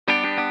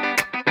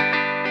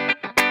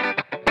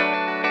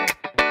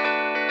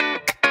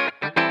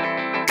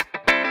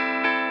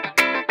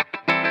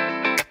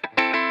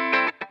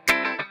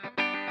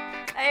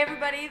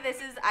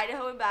this is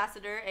Idaho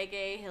Ambassador,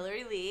 aka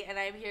Hillary Lee, and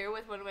I'm here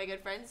with one of my good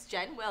friends,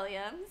 Jenn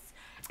Williams.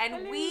 And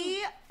Hello.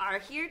 We are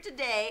here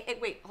today.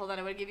 Wait, hold on.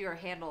 I'm gonna give you her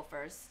handle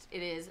first.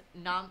 It is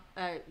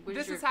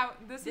This is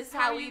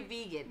how we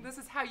vegan. This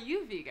is how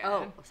you vegan.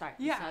 Oh, sorry.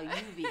 Yeah. This is how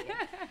you vegan.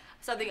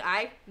 Something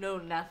I know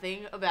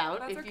nothing about.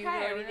 That's if you okay. know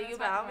We're anything gonna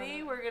about talk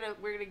me,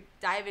 about we're gonna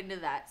dive into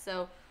that.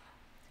 So,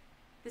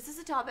 this is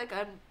a topic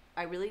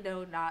I really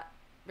know not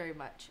very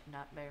much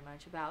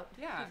about.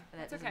 Yeah, That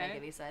that's doesn't okay. make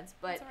any sense.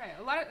 But that's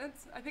all right.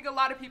 I think a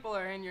lot of people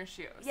are in your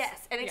shoes.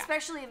 yes, and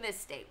especially in this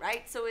state,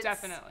 right? So it's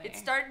Definitely. It's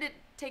starting to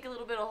take a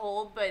little bit of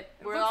hold, but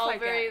we're looks all like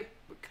very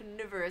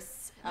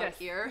carnivorous out Yes.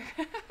 here.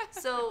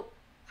 So,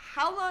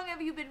 how long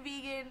have you been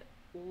vegan?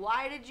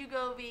 Why did you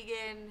go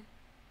vegan?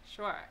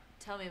 Sure.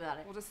 Tell me about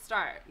it. We'll just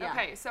start. Yeah.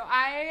 Okay, so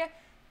I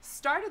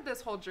started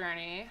this whole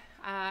journey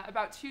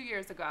about 2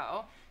 years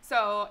ago.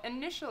 So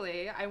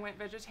initially, I went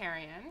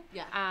vegetarian.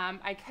 Yeah.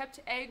 I kept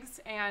eggs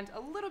and a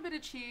little bit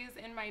of cheese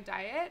in my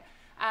diet,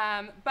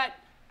 but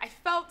I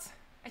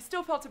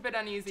still felt a bit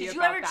uneasy Did about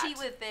you ever that. cheat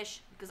with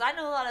fish? Because I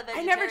know a lot of I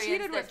vegetarians never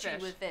cheated that with cheat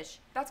fish. with fish.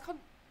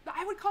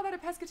 I would call that a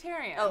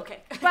pescatarian. Oh, okay.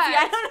 But See,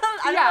 I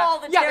don't know all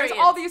the there's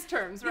all tarians. these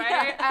terms,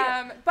 right?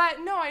 Yeah. But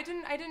no, I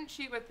didn't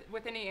cheat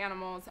with any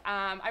animals.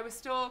 I was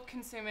still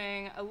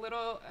consuming a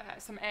little,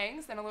 some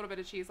eggs and a little bit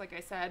of cheese, like I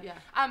said.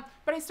 Yeah.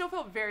 But I still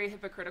felt very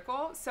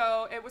hypocritical.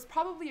 So it was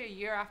probably a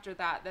year after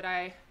that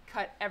I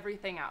cut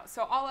everything out.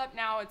 So all up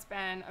now, it's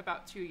been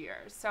about 2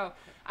 years. So,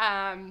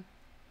 yeah.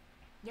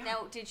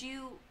 Now, did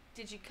you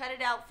cut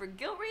it out for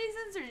guilt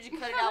reasons, or did you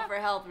cut it out for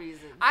health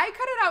reasons? I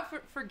cut it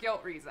out for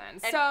guilt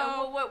reasons. And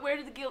where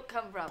did the guilt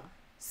come from?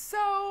 So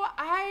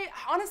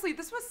honestly,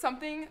 this was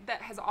something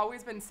that has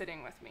always been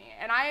sitting with me.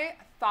 And I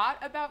thought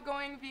about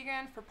going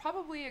vegan for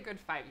probably a good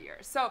 5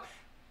 years. So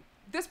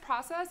this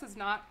process is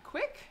not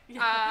quick.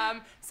 Yeah.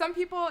 Some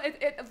people,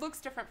 it looks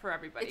different for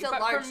everybody. It's a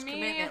but large for me,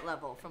 commitment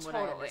level from what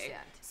I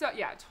understand. So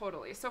yeah,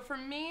 totally. So for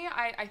me,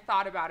 I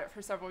thought about it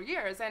for several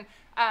years. And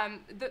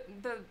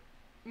the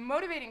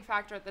motivating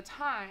factor at the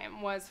time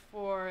was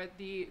for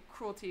the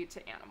cruelty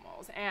to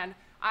animals. And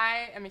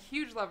I am a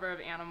huge lover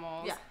of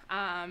animals.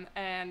 Yeah.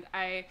 And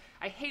I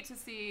hate to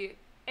see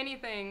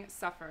anything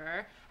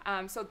suffer.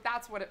 So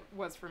that's what it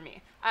was for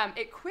me.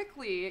 It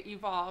quickly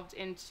evolved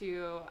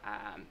into,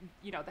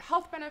 the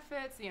health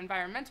benefits, the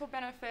environmental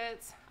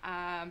benefits,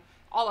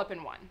 all up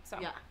in one. So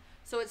yeah.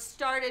 So it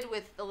started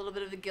with a little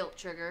bit of the guilt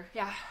trigger.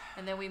 Yeah.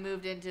 And then we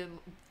moved into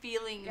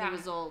feeling the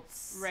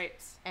results. Right.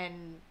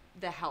 And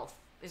the health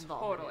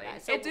involved. Totally. In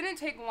that. So it didn't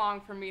take long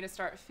for me to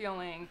start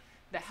feeling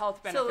the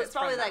health benefits. So it's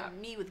probably from like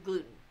that. me with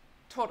gluten.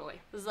 Totally.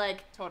 It was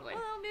like, Totally.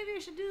 well, maybe I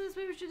should do this,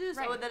 maybe I should do this.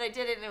 Right. Oh, and then I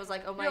did it, and it was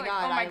like, oh my You're like,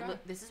 God, oh my God.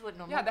 This is what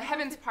normal Yeah, the people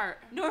heavens part.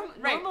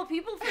 Normal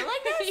people feel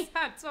like this?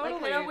 Yeah,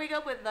 totally. Like, I don't wake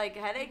up with, like,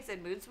 headaches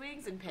and mood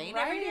swings and pain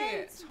Right. every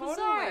day? It's Totally.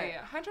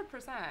 bizarre.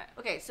 100%.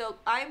 Okay, so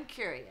I'm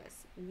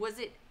curious. Was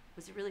it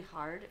really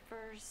hard at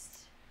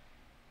first?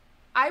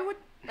 I would...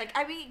 Like,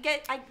 I mean,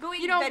 going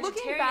looking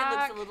vegetarian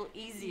back, looks a little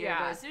easier, yeah.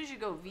 but as soon as you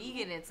go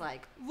vegan, it's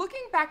like...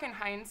 Looking back in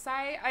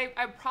hindsight,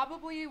 I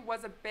probably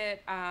was a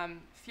bit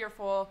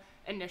fearful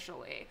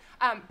initially.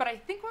 But I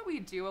think what we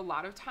do a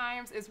lot of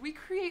times is we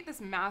create this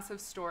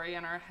massive story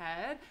in our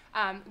head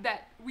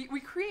that we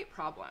create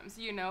problems,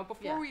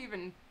 before we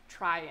even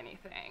try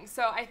anything.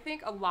 So I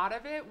think a lot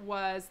of it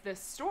was this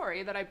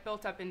story that I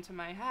built up into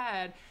my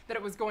head that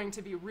it was going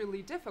to be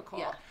really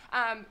difficult.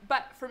 Yeah.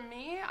 But for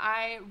me,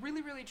 I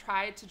really, really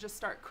tried to just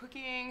start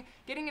cooking,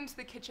 getting into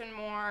the kitchen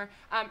more,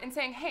 and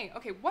saying, hey,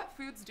 okay, what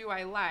foods do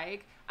I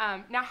like?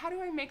 Now, how do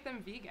I make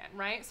them vegan,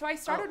 right? So I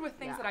started with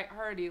things that I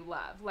already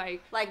love,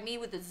 like me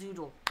with the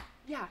zoodle.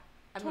 Yeah.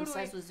 I'm totally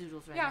obsessed with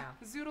zoodles right now.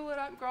 Yeah, zoodle it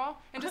up, girl,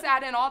 and just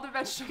add in all the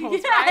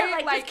vegetables, Yeah,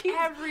 right? like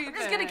everything. I'm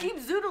just gonna keep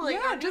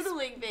zoodling or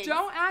doodling things.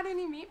 Don't add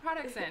any meat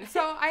products in.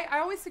 So I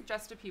always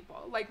suggest to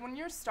people, like when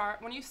you start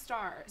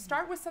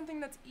with something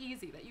that's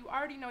easy that you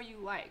already know you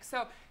like.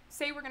 So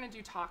say we're gonna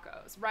do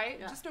tacos, right?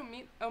 Yeah. Just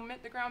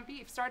omit the ground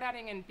beef. Start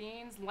adding in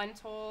beans,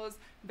 lentils,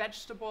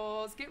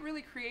 vegetables. Get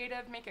really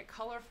creative. Make it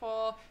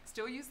colorful.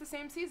 Still use the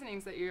same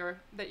seasonings that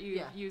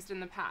you used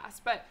in the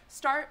past. But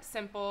start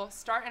simple.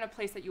 Start in a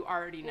place that you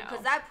already know.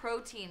 Because that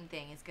protein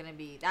thing is gonna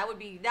be that would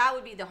be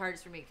the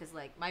hardest for me, because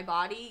like my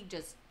body,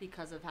 just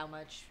because of how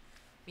much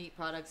meat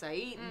products I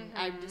eat,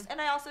 and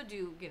I also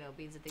do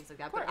beans and things like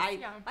that. Of course,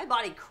 but my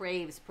body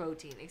craves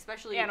protein,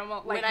 especially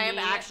animal, when I am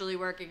actually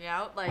working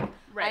out. Like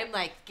right. I'm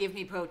like, give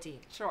me protein.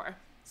 Sure.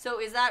 So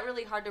is that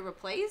really hard to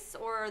replace,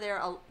 or are there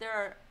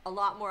are a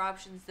lot more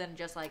options than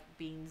just like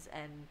beans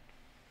and?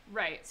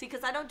 Right. See,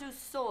 because I don't do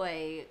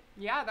soy.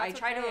 Yeah, that's I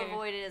try to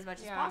avoid it as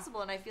much as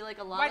possible, and I feel like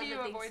a lot Why of do the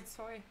you things, avoid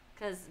soy?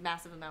 Because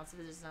massive amounts of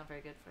it is not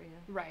very good for you.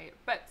 Right,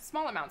 but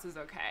small amounts is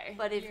okay.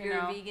 But if you're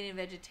vegan and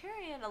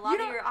vegetarian, a lot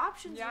of your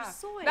options are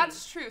soy.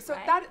 That's true. So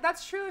right?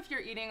 that's true if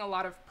you're eating a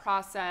lot of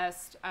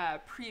processed,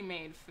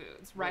 pre-made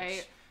foods,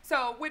 right?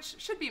 So, which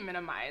should be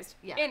minimized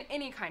in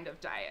any kind of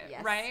diet,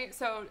 right?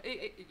 So,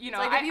 you know,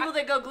 it's like the people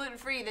that go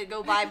gluten-free that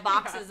go buy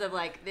boxes of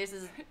like, this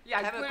is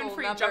chemical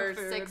number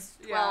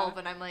 612,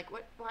 and I'm like,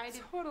 what? Why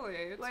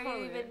are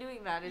you even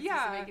doing that? It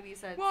doesn't make any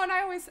sense. Well, and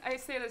I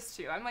say this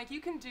too. I'm like,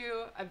 you can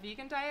do a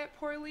vegan diet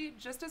poorly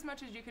just as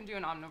much as you can do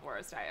an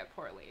omnivorous diet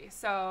poorly.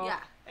 So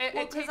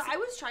because I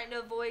was trying to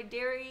avoid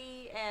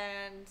dairy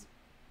and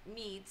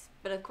meat,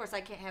 but of course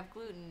I can't have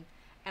gluten.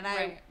 And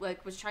I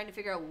like was trying to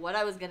figure out what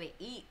I was gonna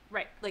eat,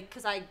 like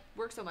because I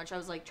work so much, I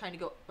was like trying to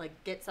go like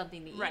get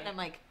something to eat, and I'm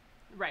like,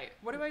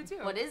 what do I do?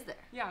 What is there?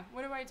 Yeah,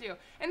 what do I do?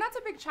 And that's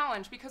a big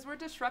challenge because we're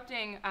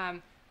disrupting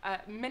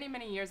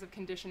many years of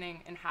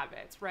conditioning and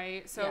habits,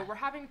 right? So we're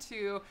having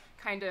to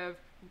kind of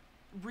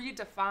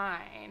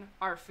redefine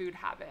our food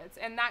habits,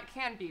 and that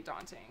can be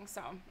daunting.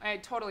 So I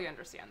totally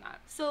understand that.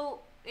 So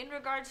in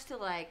regards to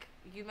like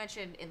you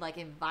mentioned in like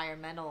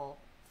environmental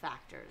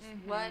factors,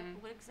 what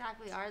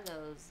exactly are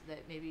those that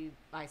maybe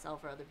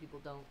myself or other people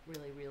don't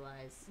really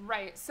realize?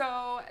 Right.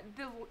 So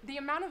the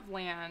amount of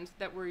land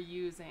that we're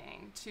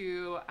using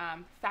to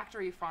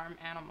factory farm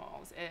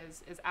animals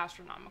is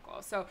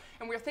astronomical. So,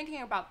 and we're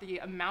thinking about the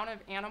amount of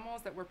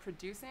animals that we're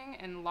producing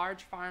in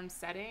large farm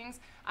settings.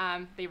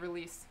 They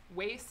release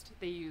waste,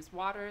 they use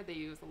water, they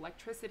use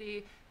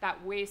electricity.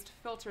 That waste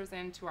filters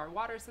into our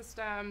water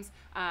systems.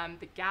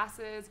 The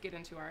gases get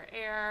into our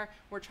air.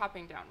 We're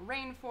chopping down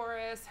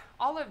rainforests.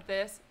 All of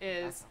this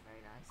is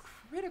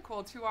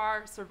critical to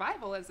our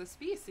survival as a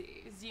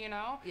species, you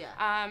know?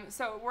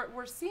 So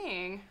we're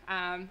seeing,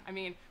 I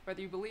mean, whether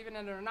you believe in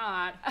it or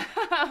not,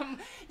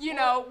 you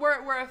know,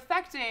 we're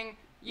affecting,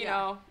 you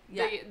know,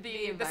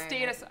 the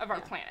status of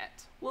our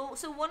planet. Well,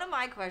 so one of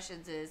my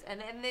questions is,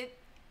 and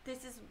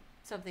this is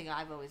something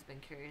I've always been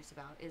curious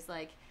about, is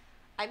like,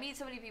 I meet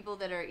so many people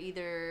that are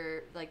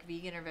either like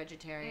vegan or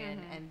vegetarian,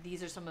 and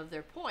these are some of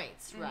their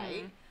points,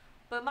 right?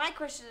 But my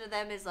question to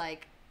them is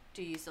like,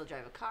 do you still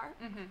drive a car?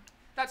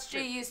 That's true.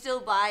 Do you still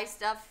buy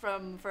stuff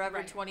from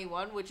Forever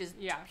 21, which is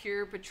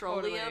pure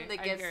petroleum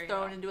that gets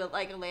thrown into a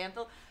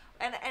landfill?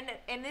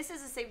 And this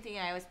is the same thing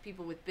I ask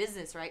people with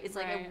business, right? It's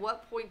like, at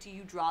what point do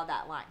you draw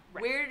that line?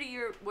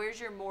 Where's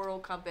your moral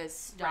compass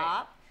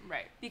stop?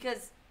 Right.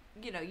 Because,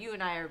 you know, you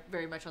and I are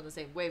very much on the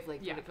same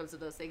wavelength when it comes to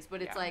those things,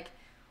 but it's like,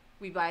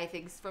 we buy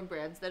things from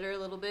brands that are a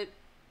little bit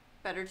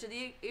better to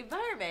the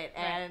environment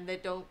and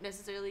that don't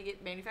necessarily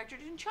get manufactured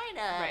in China.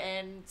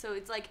 And so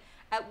it's like,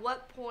 at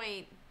what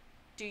point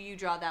do you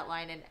draw that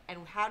line, and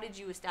how did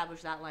you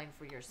establish that line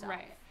for yourself?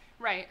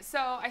 Right. So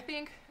I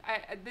think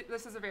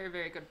this is a very,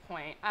 very good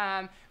point.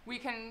 We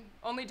can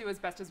only do as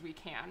best as we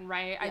can,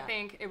 right? I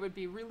think it would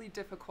be really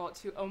difficult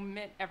to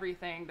omit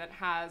everything that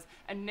has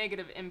a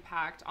negative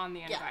impact on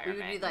the environment. We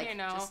would be like, you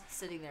know? just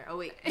sitting there. Oh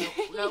wait,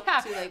 nope,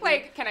 too late.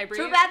 Like, can I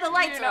breathe? Too bad the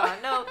lights are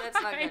on. No, that's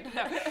not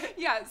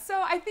good.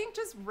 So I think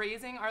just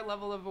raising our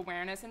level of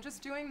awareness and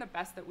just doing the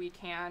best that we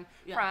can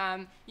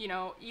from, you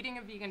know, eating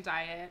a vegan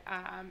diet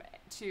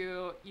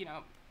to, you know,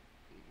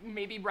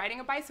 maybe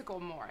riding a bicycle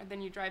more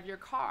than you drive your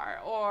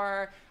car,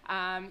 or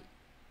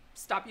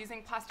stop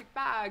using plastic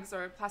bags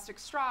or plastic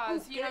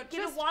straws. Ooh,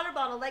 get a water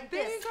bottle like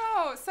this. There you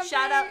go. Something,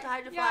 shout out to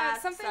Hydro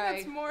Flask. Something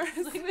that's more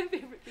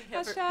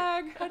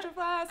hashtag Hydro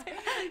Flask.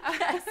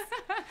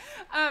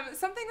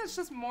 Something that's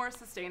just more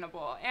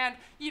sustainable. And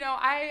you know,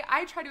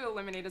 I try to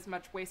eliminate as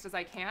much waste as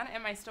I can.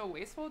 Am I still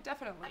wasteful?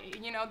 Definitely.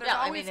 You know, there's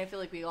always, I mean, I feel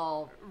like we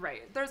all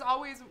there's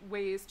always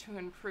ways to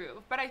improve.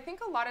 But I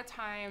think a lot of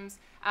times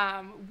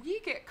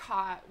we get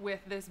caught with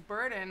this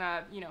burden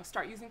of, you know,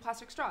 start using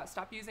plastic straws,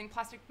 stop using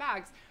plastic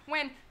bags,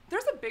 when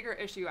there's a bigger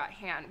issue at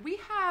hand. We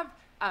have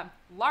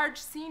large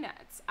sea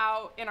nets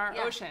out in our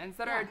oceans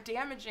that are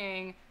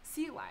damaging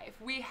sea life.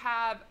 We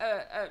have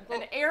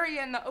an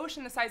area in the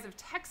ocean the size of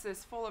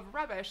Texas full of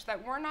rubbish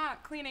that we're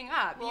not cleaning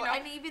up. Well, you know?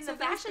 and even the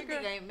fashion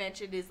thing I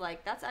mentioned is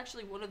like, that's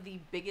actually one of the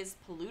biggest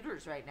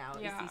polluters right now.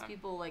 Is these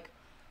people like,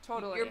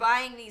 totally. You're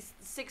buying these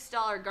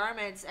 $6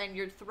 garments and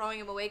you're throwing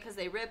them away because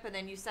they rip, and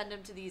then you send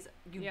them to these,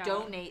 you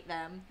donate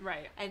them,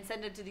 and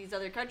send it to these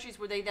other countries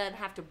where they then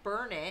have to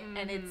burn it,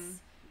 and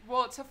it's.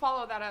 Well, to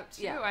follow that up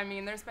too, I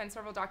mean, there's been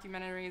several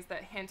documentaries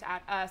that hint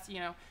at us, you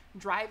know,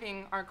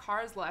 driving our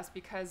cars less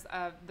because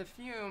of the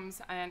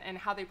fumes and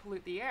how they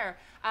pollute the air.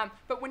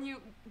 But when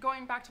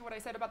going back to what I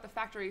said about the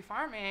factory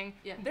farming,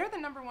 they're the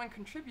 #1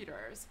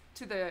 contributors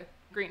to the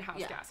greenhouse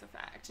gas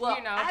effect. Well,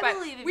 you know, I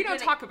believe we don't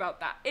talk about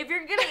that. If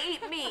you're gonna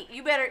eat meat,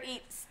 you better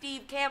eat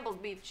Steve Campbell's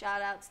beef.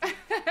 Shout out, Steve.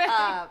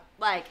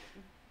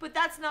 But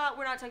that's not,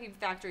 we're not talking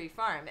factory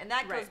farm. And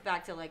that goes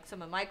back to like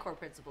some of my core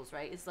principles,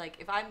 right? It's like,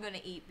 if I'm going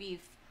to eat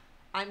beef,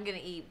 I'm going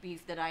to eat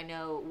beef that I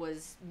know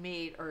was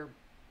made or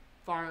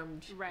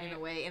farmed in a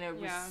way, in a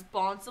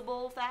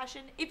responsible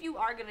fashion. If you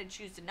are going to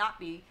choose to not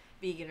be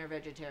vegan or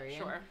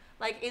vegetarian,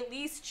 like at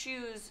least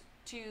choose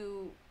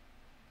to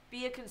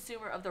be a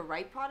consumer of the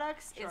right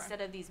products instead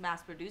of these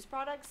mass-produced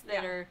products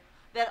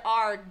that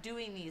are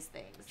doing these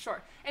things.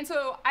 And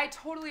so I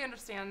totally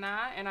understand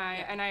that, and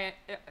I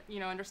you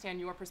know, understand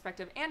your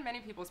perspective and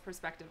many people's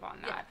perspective on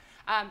that.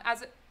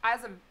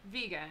 As a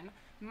vegan,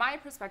 my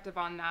perspective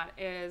on that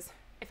is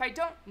if I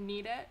don't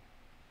need it,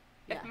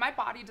 if my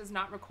body does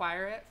not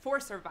require it for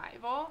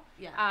survival,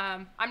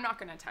 I'm not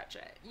going to touch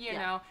it, you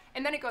know?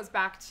 And then it goes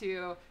back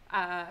to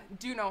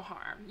do no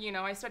harm. You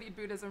know, I studied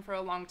Buddhism for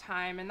a long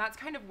time, and that's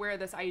kind of where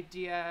this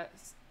idea,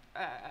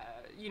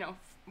 you know,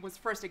 was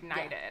first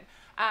ignited.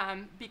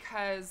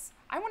 Because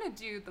I want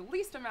to do the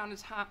least amount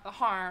of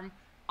harm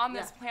on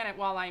this planet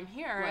while I'm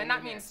here, and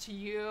that means to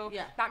you,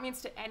 that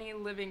means to any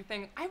living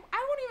thing. I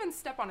won't even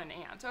step on an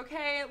ant,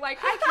 okay? Like,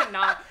 I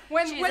cannot.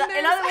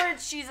 In other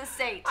words, she's a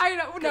saint. I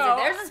know, no.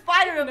 If there's a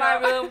spider in my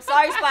room,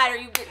 sorry, spider,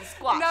 you getting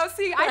squashed. No,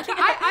 see,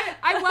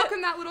 I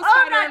welcome that little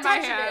spider in my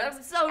hands.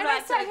 I'm so and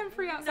not I set him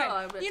free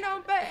outside. No, you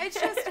know, but it's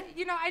just,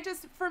 you know,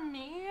 for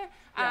me,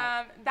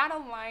 that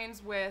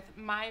aligns with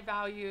my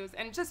values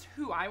and just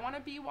who I want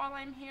to be while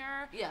I'm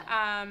here.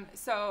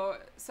 So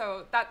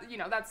that, you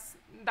know, that's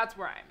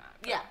where I'm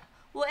at. Yeah.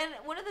 Well, and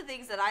one of the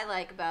things that I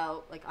like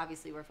about, like,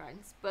 obviously we're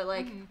friends, but,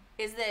 like,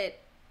 is that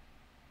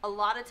a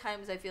lot of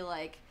times I feel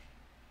like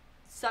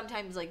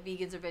sometimes, like,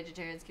 vegans or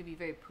vegetarians can be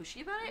very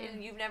pushy about it,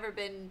 and you've never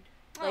been,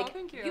 like,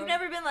 thank you. You've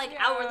never been, like,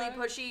 outwardly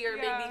pushy or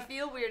made me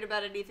feel weird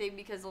about anything,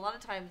 because a lot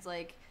of times,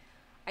 like,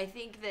 I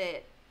think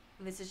that,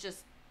 and this is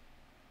just,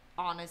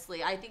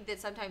 honestly, I think that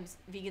sometimes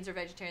vegans or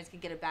vegetarians can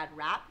get a bad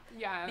rap.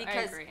 Yeah, I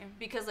agree.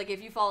 Because, like,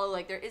 if you follow,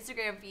 like, their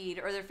Instagram feed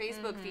or their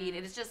Facebook feed,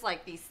 and it's just,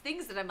 like, these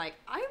things that I'm like,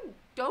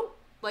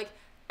 like,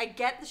 I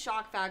get the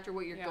shock factor,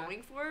 what you're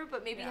going for,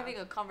 but maybe having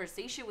a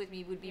conversation with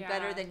me would be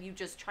better than you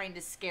just trying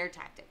to scare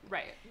tactic.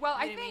 Right. Well,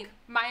 I think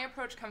my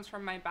approach comes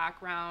from my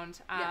background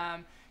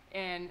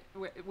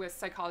with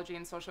psychology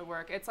and social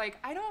work. It's like,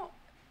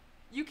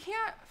 you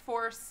can't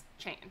force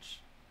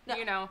change. No.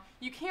 You know,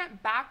 you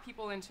can't back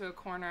people into a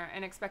corner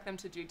and expect them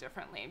to do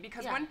differently,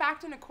 because when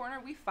backed in a corner,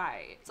 we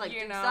fight. It's like,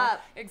 you know,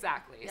 up.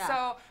 Exactly. Yeah.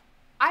 So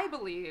I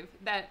believe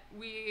that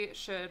we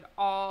should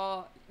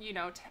all, you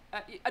know,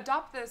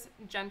 adopt this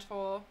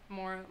gentle,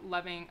 more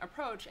loving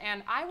approach.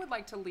 And I would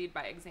like to lead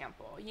by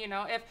example. You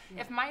know,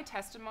 if my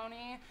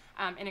testimony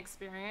and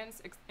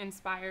experience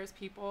inspires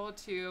people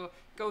to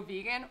go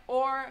vegan,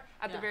 or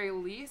at the very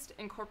least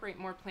incorporate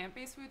more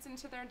plant-based foods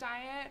into their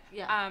diet,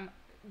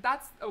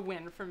 that's a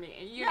win for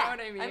me. You know what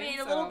I mean? I mean,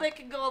 a little bit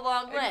can go a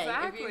long way.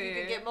 Exactly. If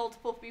you can get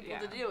multiple people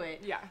to do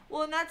it. Yeah.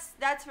 Well, and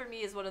that's for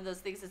me is one of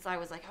those things that I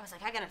was like,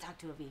 I gotta talk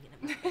to a vegan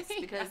about this,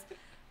 because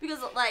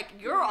like,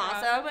 you're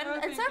awesome,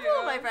 and several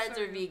of my friends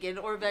are vegan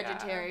or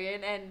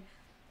vegetarian, and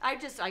I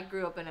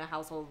grew up in a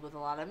household with a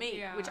lot of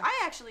meat, which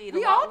I actually eat a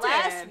lot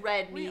less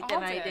red meat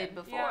than I did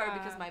before,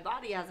 because my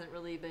body hasn't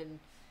really been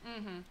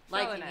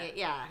liking it.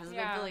 Hasn't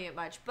been feeling it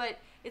much. But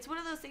it's one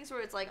of those things where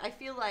it's like, I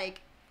feel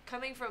like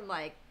coming from,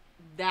 like,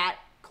 that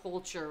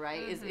culture,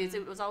 right, is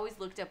it was always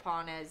looked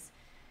upon as,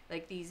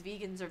 like, these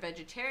vegans or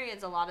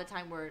vegetarians a lot of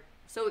time were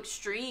so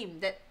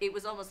extreme that it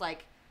was almost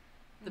like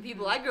the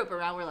people I grew up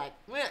around were like,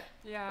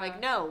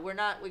 like, no, we're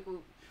not, like,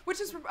 which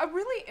is a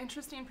really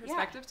interesting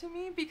perspective to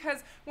me,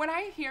 because when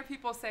I hear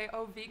people say,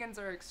 oh, vegans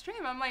are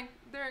extreme, I'm like,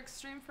 they're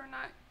extreme for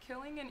not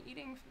killing and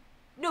eating.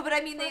 No, but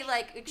I mean, they,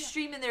 like,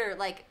 extreme in their,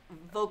 like,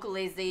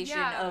 vocalization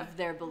of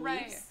their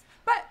beliefs.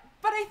 Right.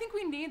 But I think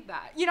we need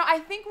that. You know, I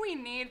think we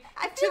need.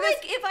 I feel like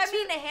if I'm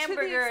eating a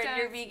hamburger and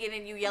you're vegan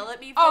and you yell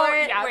at me for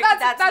it,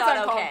 that's not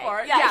uncalled okay.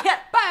 For. Yeah.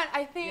 But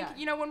I think,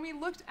 you know, when we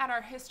looked at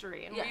our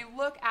history and we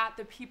look at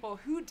the people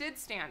who did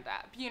stand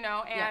up, you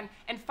know,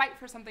 and fight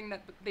for something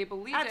that they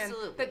believed in,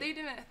 that they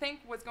didn't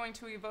think was going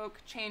to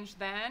evoke change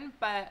then,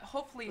 but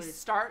hopefully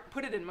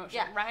put it in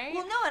motion, right?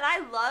 Well, no, and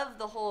I love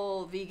the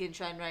whole vegan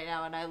trend right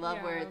now, and I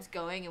love where it's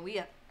going, and we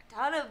have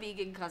ton of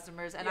vegan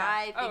customers, and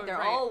I think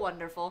they're all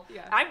wonderful.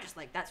 I'm just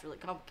like, that's really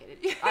complicated.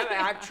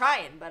 I'm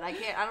trying, but I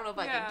can't. I don't know if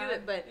I can do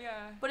it.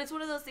 But it's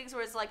one of those things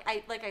where it's like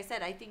I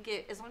said, I think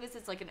as long as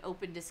it's like an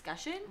open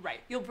discussion,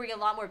 you'll bring a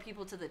lot more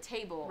people to the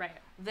table.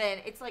 Then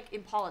it's like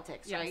in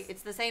politics, right?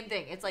 It's the same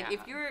thing. It's like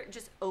if you're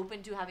just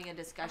open to having a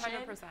discussion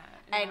 100%,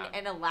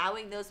 and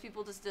allowing those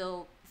people to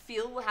still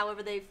feel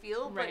however they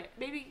feel, but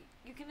maybe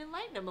you can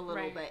enlighten them a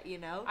little bit, you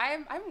know?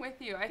 I'm with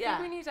you. I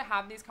think we need to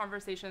have these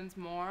conversations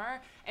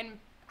more and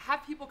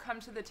have people come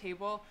to the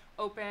table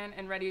open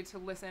and ready to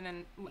listen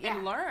and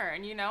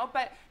learn, you know,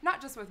 but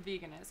not just with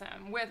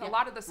veganism, with a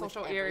lot of the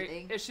social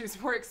issues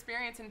we're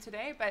experiencing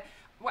today. But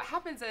what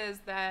happens is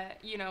that,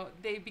 you know,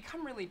 they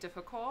become really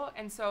difficult,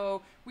 and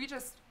so we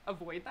just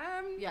avoid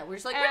them. Yeah, we're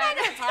just like, we're not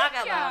going to talk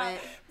about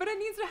it. But it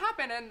needs to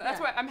happen, and that's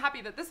why I'm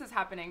happy that this is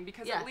happening,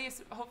 because at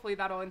least hopefully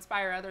that'll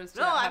inspire others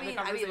to have the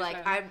conversation.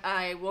 Like,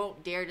 I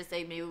won't dare to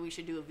say maybe we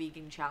should do a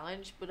vegan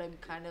challenge, but I'm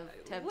kind of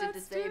tempted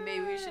to say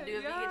maybe we should do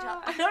a vegan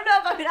challenge. I don't know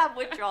if I'm going to have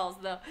withdrawals,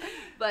 though.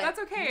 But that's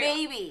okay.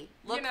 Maybe.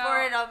 Look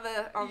for it on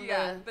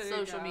the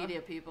social media,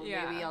 people.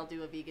 Maybe I'll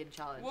do a vegan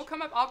challenge.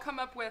 I'll come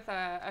up with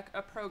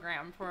a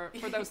program for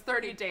those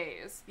 30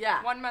 days.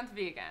 1 month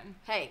vegan.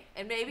 Hey,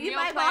 and maybe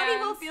my body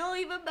will feel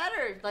even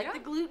better, like the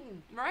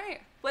gluten. Right.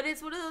 But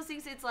it's one of those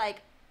things, it's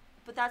like,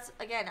 but that's,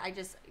 again, I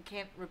just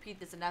can't repeat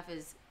this enough,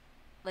 is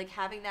like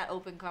having that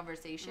open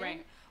conversation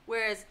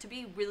Whereas, to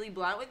be really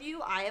blunt with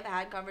you, I have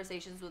had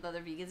conversations with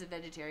other vegans and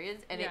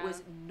vegetarians, and it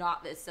was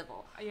not this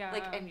civil. Yeah.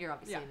 Like, and you're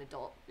obviously an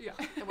adult. Yeah.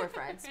 And we're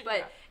friends.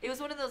 But it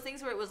was one of those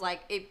things where it was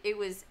like, it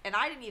was, and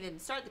I didn't even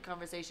start the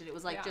conversation. It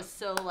was like just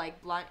so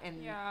like blunt and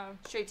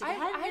straight to the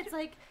head. It's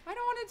like, I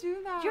don't want to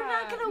do that. You're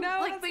not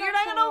gonna but you're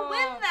not gonna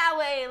win that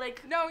way.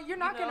 Like, no, you're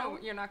not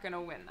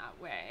gonna win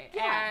that way.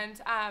 Yeah.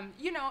 And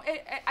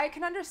I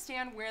can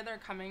understand where they're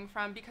coming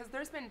from, because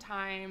there's been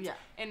times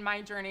in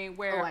my journey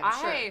where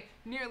I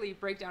nearly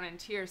break down in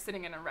tears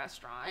sitting in a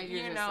restaurant,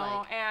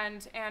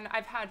 and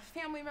I've had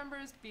family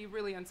members be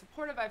really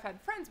unsupportive. I've had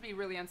friends be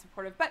really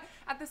unsupportive, but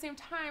at the same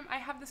time, I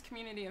have this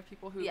community of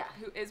people who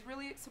is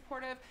really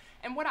supportive.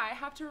 And what I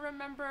have to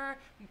remember,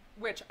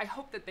 which I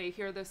hope that they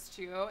hear this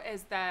too,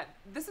 is that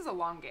this is a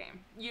long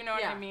game. You know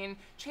what I mean?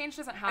 Change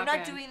doesn't happen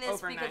overnight. I'm not doing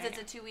this because it's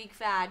a 2-week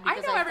fad.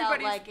 I know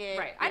everybody's like it.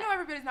 Right. I know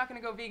everybody's not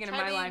going to go vegan in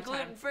my lifetime.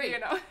 Gluten-free. You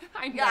know.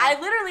 I know. Yeah,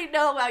 I literally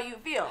know how you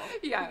feel.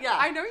 Yeah.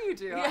 I know you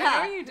do. Yeah.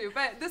 I know you do.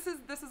 But this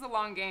is a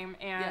long game,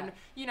 and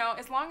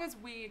as long as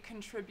we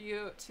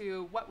contribute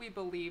to what we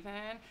believe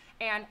in,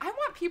 and I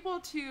want people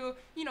to,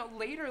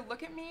 later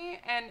look at me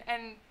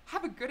and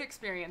have a good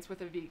experience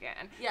with a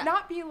vegan. Yeah.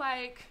 Not be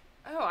like,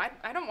 oh,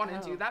 I don't want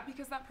to do that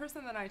because that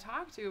person that I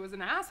talked to was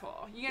an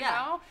asshole, you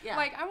know? Yeah.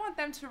 Like, I want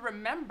them to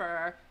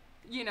remember,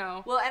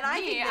 well, and I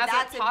think as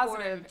that's a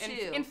positive important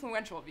too.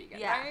 Influential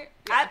vegan, right?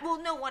 Yeah.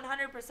 No,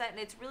 100%. And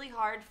it's really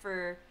hard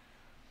for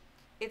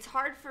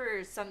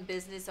some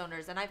business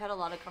owners, and I've had a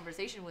lot of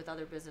conversation with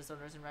other business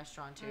owners and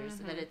restaurateurs,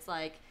 that it's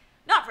like,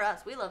 not for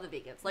us. We love the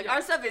vegans. Like,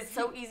 our stuff is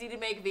so easy to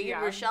make vegan.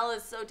 Yeah. Rochelle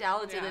is so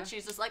talented that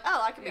she's just like, oh,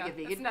 I can make it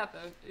vegan. It's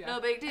nothing. Yeah. No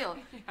big deal.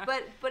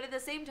 But at the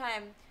same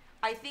time,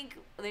 I think,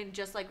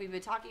 just like we've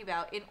been talking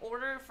about, in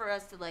order for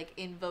us to like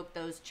invoke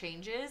those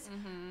changes,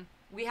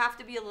 we have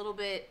to be a little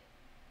bit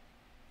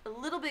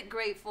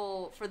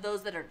grateful for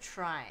those that are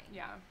trying.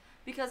 Yeah.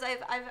 Because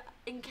I've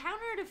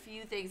encountered a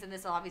few things, and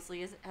this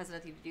obviously has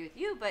nothing to do with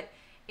you, but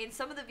in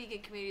some of the vegan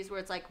communities where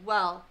it's like,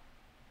 well,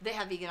 they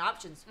have vegan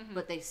options,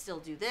 but they still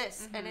do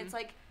this. And it's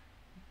like,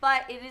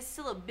 but it is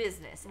still a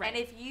business. Right. And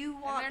if you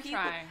want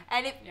people,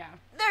 and if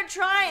they're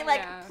trying,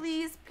 like,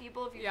 please,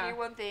 people, if you hear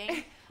one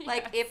thing,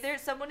 like, if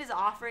there's someone is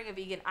offering a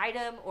vegan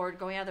item or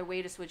going out of their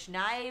way to switch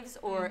knives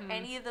or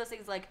any of those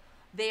things, like,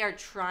 they are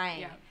trying.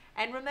 Yeah.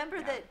 And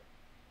remember that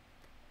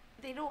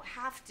they don't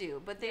have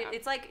to, but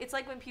it's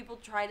like when people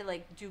try to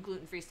like do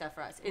gluten-free stuff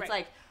for us. It's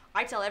like,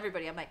 I tell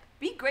everybody, I'm like,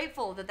 be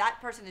grateful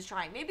that person is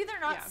trying. Maybe they're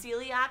not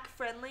celiac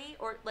friendly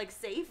or like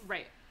safe.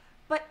 Right.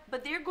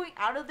 But they're going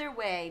out of their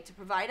way to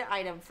provide an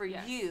item for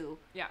you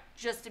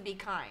just to be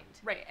kind.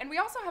 Right. And we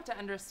also have to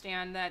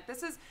understand that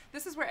this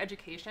is where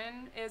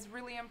education is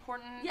really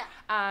important. Yeah.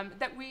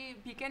 That we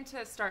begin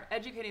to start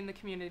educating the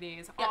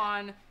communities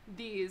on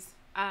these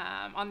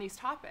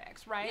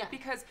topics, right? Yeah.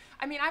 Because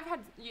I mean, I've had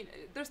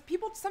there's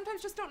people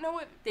sometimes just don't know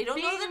what vegan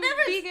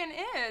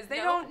is. They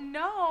don't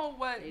know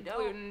what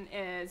gluten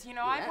is.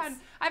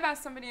 I've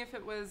asked somebody if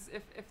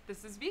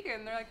this is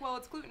vegan. They're like, well,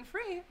 it's gluten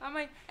free. I'm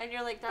like, and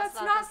you're like, that's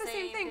not the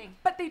same thing.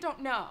 But they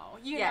don't know,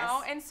 you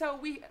know. And so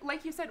we,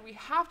 like you said, we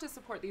have to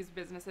support these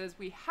businesses.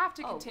 We have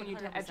to continue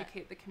 100%. To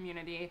educate the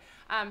community,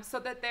 so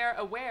that they're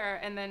aware,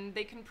 and then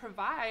they can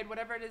provide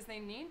whatever it is they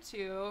need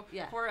to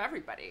for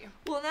everybody.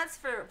 Well, and that's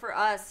for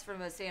us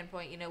from a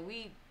standpoint,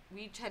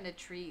 we tend to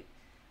treat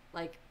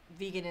like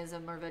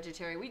veganism or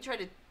vegetarian. We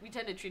tend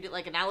to treat it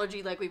like an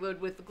allergy, like we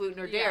would with gluten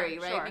or dairy,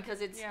 right? Sure.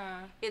 Because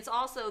it's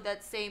also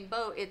that same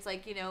boat. It's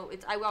like,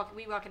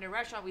 we walk into a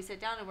restaurant, we sit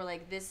down, and we're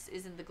like, this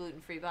isn't the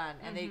gluten-free bun,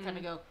 and they kind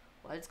of go,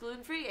 well, it's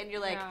gluten-free, and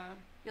you're like,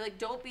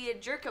 don't be a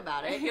jerk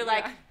about it. You're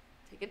like,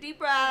 take a deep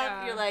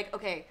breath. You're like,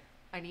 okay,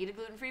 I need a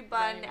gluten-free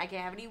bun. Right. I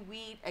can't have any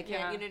wheat. I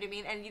can't, you know what I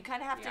mean? And you kind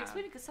of have to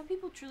explain it because some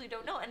people truly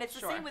don't know. And it's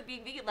the same with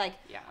being vegan. Like,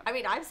 I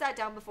mean, I've sat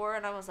down before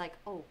and I was like,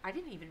 oh, I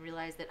didn't even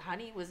realize that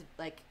honey was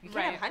like, you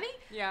can't have honey?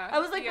 Yeah. I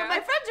was like, but my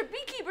friends are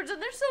beekeepers and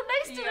they're so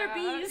nice to their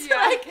bees.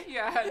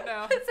 Yeah. Like,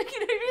 no. It's like,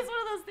 it's one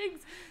of those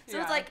things.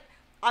 So it's like,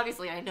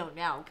 obviously I know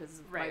now because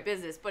of my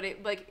business, but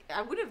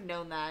I would have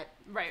known that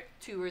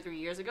 2 or 3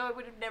 years ago.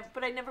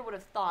 I never would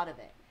have thought of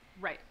it.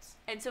 Right.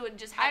 And so it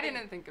just I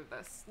didn't think of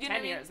this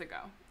 10 years ago,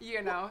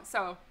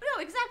 so.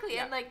 No, exactly.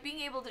 And like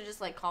being able to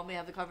just like calmly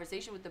have the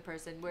conversation with the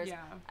person. Whereas,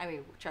 I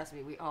mean, trust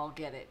me, we all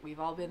get it. We've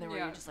all been there where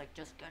you're just like,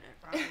 just get it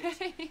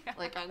right.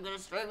 Like, I'm going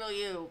to strangle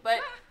you.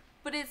 But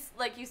it's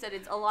like you said,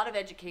 it's a lot of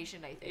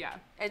education, I think. Yeah.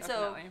 And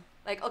definitely. So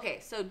like, okay,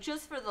 so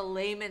just for the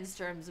layman's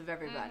terms of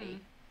everybody.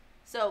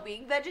 So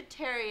being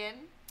vegetarian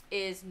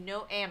is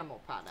no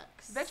animal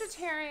products.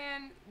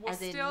 Vegetarian will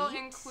still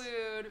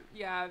include,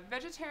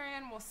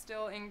 vegetarian will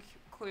still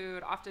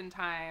include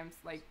oftentimes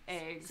like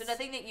eggs. So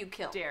nothing that you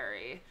kill.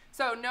 Dairy.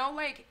 So no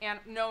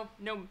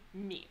no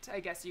meat,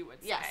 I guess you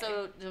would say. Yeah,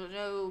 so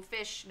no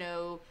fish,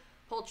 no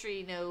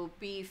poultry, no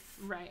beef.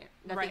 Right.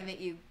 Nothing that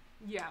you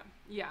Yeah.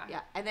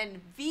 And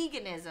then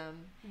veganism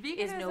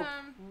is no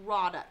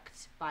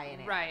product by an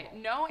animal. Right.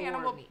 No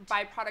animal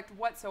byproduct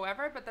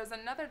whatsoever, but there's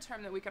another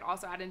term that we could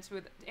also add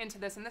into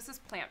this, and this is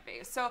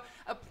plant-based. So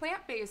a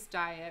plant-based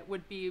diet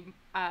would be,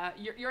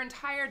 your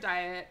entire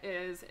diet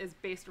is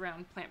based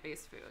around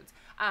plant-based foods.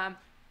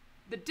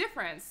 The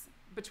difference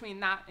between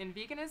that and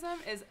veganism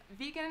is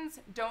vegans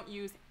don't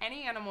use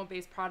any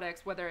animal-based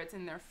products, whether it's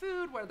in their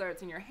food, whether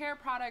it's in your hair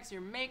products, your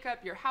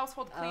makeup, your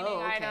household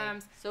cleaning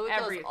items, so it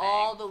everything. Goes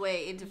all the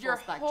way into full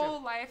spectrum. Your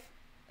whole life.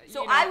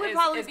 So I would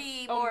probably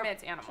be more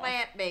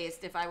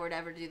plant-based if I were to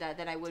ever do that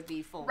than I would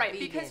be full vegan. Right,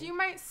 because you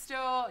might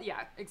still,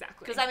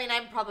 exactly. Because, I mean,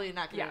 I'm probably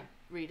not going to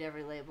read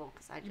every label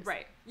because I just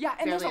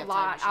and there's a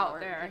lot out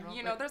there.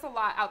 There's a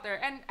lot out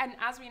there. And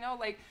as we know,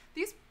 like,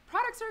 these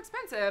products are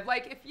expensive.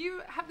 Like, if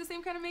you have the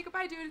same kind of makeup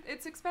I do,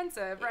 it's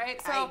expensive,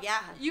 right? So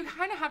you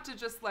kind of have to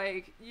just,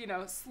 like,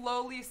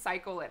 slowly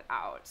cycle it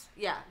out.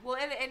 Yeah. Well,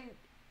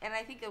 and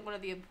I think that one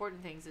of the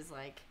important things is,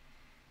 like,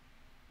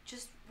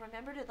 just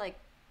remember to, like,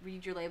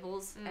 read your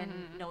labels and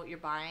know what you're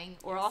buying,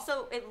 or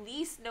also at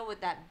least know what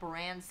that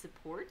brand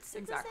supports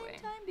at the same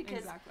time,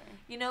 because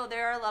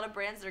there are a lot of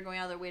brands that are going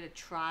out of their way to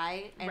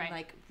try and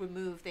like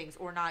remove things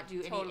or not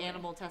do any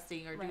animal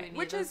testing or do any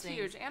which of those is things.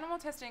 Huge. Animal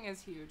testing is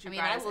huge.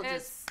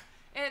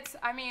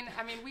 I mean,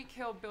 we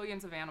kill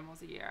billions of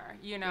animals a year,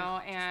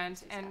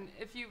 and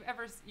if you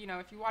ever,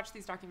 if you watch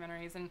these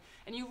documentaries and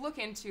you look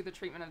into the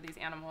treatment of these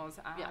animals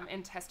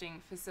in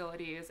testing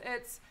facilities,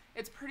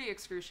 it's pretty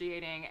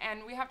excruciating.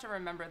 And we have to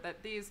remember that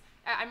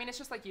it's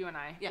just like you and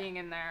I being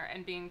in there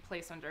and being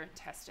placed under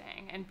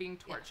testing and being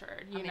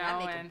tortured,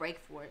 I make a break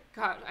for it.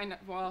 God, I know.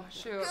 Well,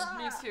 shoot,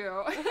 me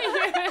too.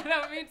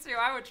 Me too.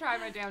 I would try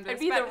my damnedest. I'd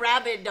be the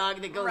rabid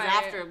dog that goes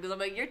after him because I'm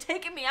like, you're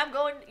taking me.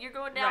 You're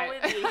going down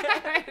with me.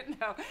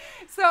 No.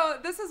 So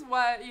this is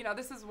what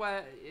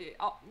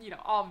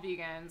all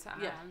vegans,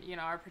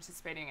 are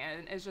participating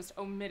in, is just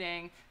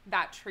omitting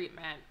that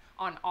treatment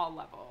on all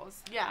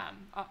levels,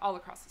 all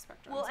across the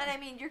spectrum. Well, and I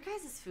mean, your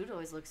guys' food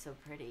always looks so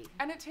pretty,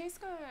 and it tastes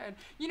good.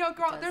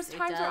 Girl, there's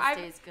times where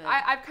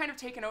I've kind of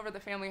taken over the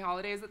family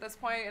holidays at this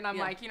point, and I'm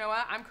like, you know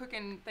what? I'm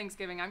cooking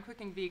Thanksgiving. I'm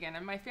cooking vegan,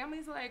 and my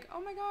family's like,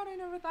 oh my God, I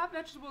never thought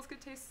vegetables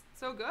could taste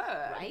so good,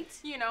 right?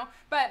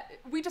 But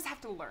we just have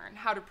to learn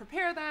how to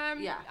prepare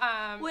them. Yeah.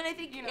 Well, I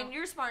think, and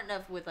you're smart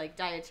enough with like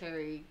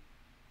dietary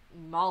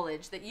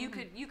knowledge that you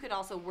could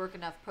also work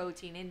enough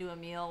protein into a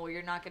meal where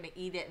you're not going to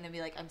eat it and then be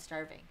like, I'm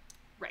starving.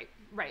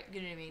 Right.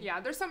 You know what I mean? Yeah,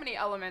 there's so many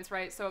elements,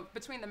 right? So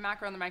between the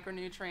macro and the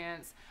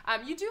micronutrients,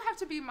 you do have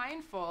to be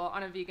mindful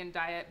on a vegan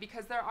diet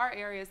because there are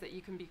areas that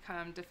you can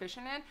become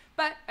deficient in.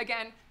 But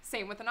again,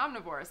 same with an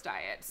omnivorous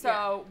diet.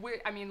 So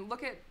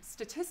look at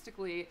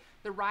statistically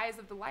the rise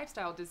of the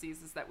lifestyle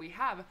diseases that we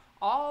have,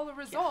 all a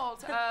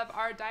result of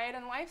our diet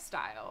and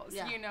lifestyles.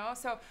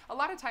 So a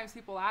lot of times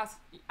people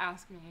ask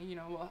me,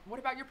 well, what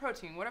about your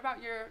protein? What about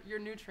your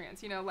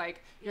nutrients? You're going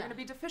to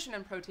be deficient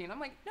in protein. I'm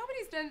like,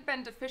 nobody's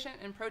been deficient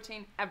in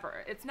protein ever.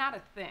 It's not a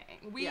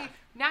thing. We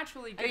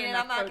naturally get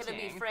enough protein. I'm not going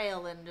to be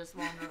frail and just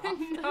wander off.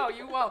 No,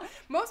 you won't.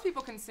 Most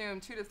people consume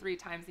 2 to 3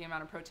 times the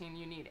amount of protein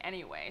you need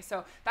anyway.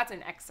 So that's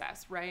an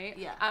excess, right?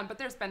 Yeah. But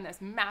there's been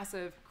this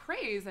massive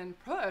craze and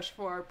push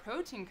for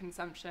protein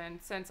consumption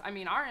since,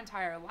 our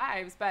entire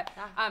lives. But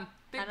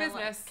big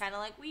business. Kind of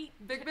like wheat.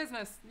 Big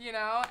business,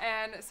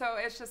 And so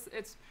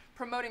it's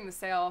promoting the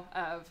sale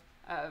of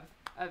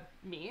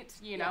meat,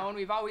 and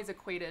we've always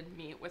equated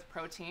meat with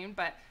protein,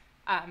 but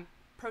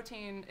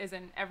protein is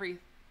in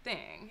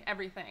everything.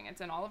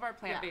 It's in all of our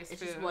plant-based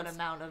foods. It's just what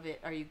amount of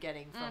it are you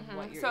getting from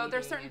what you're eating. So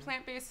there's certain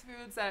plant-based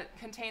foods that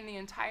contain the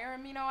entire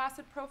amino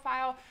acid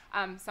profile.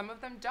 Some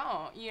of them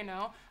don't,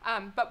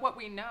 but what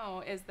we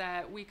know is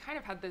that we kind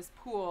of have this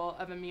pool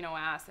of amino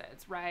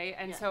acids, right?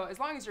 And so as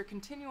long as you're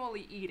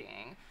continually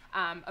eating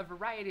a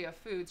variety of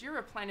foods, you're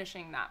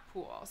replenishing that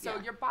pool. So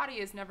your body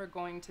is never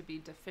going to be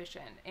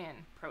deficient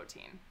in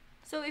protein.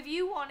 So if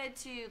you wanted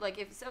to,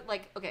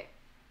 okay,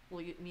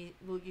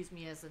 we'll use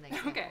me as an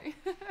example. Okay.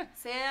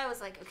 Say I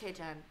was like, okay,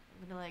 Jen,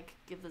 I'm gonna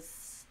give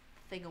this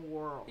thing a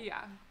whirl.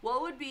 Yeah.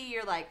 What would be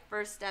your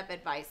first step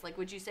advice?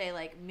 Would you say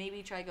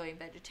maybe try going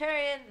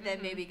vegetarian,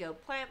 then maybe go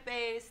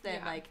plant-based,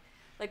 then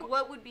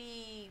what would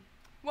be?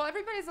 Well,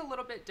 everybody's a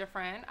little bit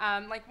different.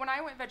 When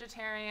I went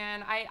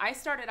vegetarian, I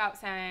started out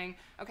saying,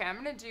 okay,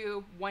 I'm going to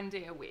do 1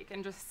 day a week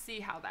and just see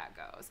how that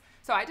goes.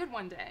 So I did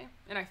 1 day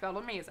and I felt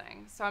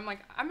amazing. So I'm like,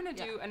 I'm going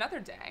to do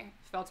another day,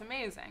 felt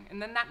amazing. And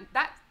then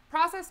that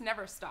process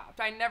never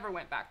stopped. I never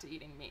went back to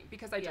eating meat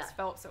because I just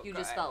felt so good. You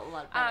just felt a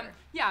lot better.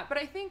 But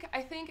I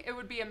think it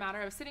would be a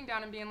matter of sitting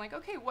down and being like,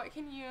 okay, what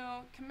can you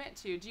commit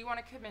to? Do you want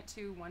to commit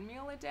to 1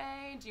 meal a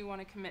day? Do you want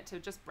to commit to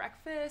just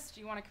breakfast?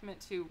 Do you want to commit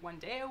to 1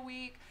 day a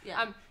week?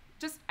 Yeah.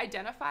 Just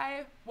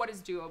identify what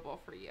is doable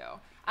for you.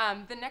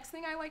 The next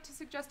thing I like to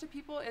suggest to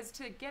people is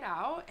to get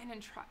out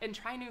and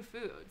try new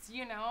foods.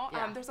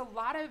 There's a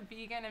lot of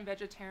vegan and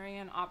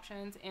vegetarian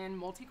options in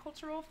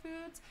multicultural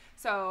foods.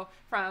 So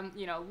from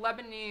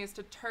Lebanese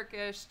to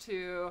Turkish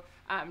to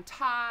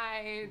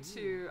Thai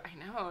to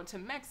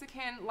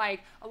Mexican.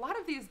 A lot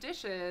of these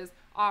dishes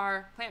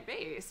are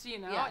plant-based, you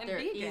know, and they're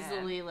vegan.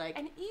 easily like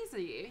and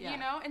easy, you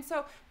know. And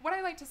so what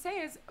I like to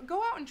say is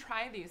go out and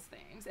try these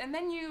things, and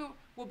then you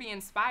will be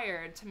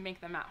inspired to make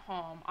them at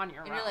home on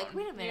your own. And you're like,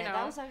 wait a minute, you know?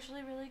 that was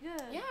actually really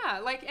good. Yeah,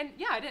 like, and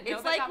I didn't know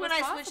it's that like that when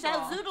was I switched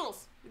out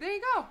zoodles. There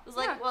you go. It was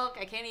like, well,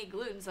 I can't eat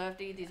gluten, so I have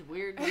to eat these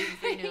weird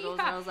gluten-free noodles.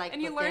 Yeah. And I was like,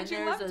 and you but learned then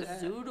you there's loved a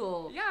it.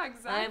 zoodle. Yeah,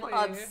 exactly.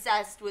 I'm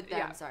obsessed with them.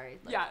 Yeah. Sorry.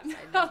 Like,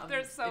 Yeah.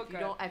 They're so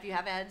good. If you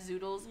haven't had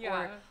zoodles,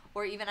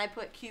 or even I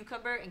put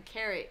cucumber and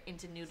carrot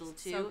into noodle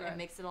too and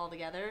mix it all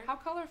together. How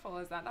colorful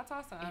is that? That's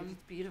awesome.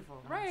 It's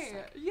beautiful. Right.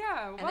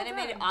 Yeah. And then I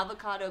made an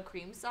avocado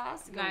cream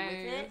sauce to go with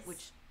it,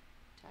 which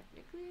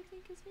technically I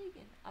think is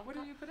vegan. What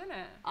do you put in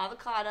it?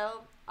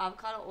 Avocado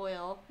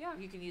oil. Yeah.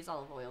 You can use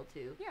olive oil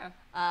too.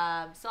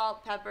 Yeah.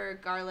 Salt, pepper,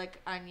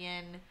 garlic,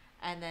 onion,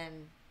 and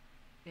then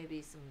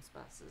maybe some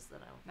spices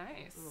that I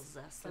nice. A little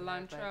zest.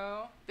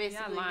 Cilantro.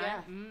 Basically,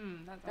 that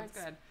sounds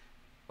good.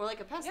 Or like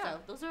a pesto. Yeah.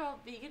 Those are all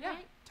vegan,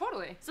 right?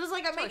 Totally. So it's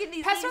like I'm making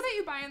these pesto things. that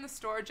you buy in the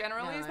store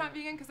generally is not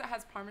vegan because it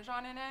has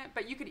Parmesan in it,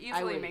 but you could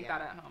easily make that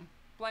at home.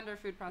 Blender,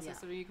 food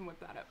processor, you can whip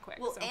that up quick.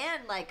 Well,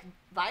 and like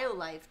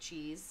BioLife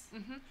cheese.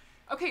 Mm-hmm.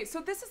 Okay, so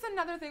this is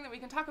another thing that we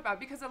can talk about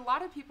because a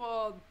lot of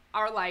people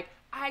are like,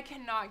 I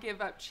cannot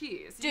give up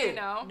cheese. Dude, you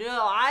know?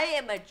 No, I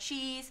am a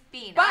cheese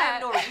fiend. But,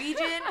 I'm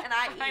Norwegian and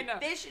I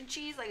eat fish and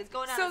cheese like it's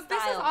going out of style. So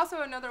this is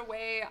also another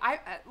way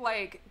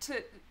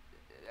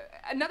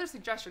another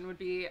suggestion would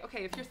be,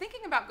 okay, if you're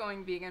thinking about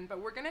going vegan, but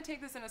we're going to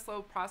take this in a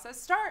slow process,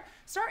 start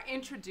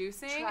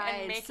introducing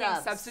and making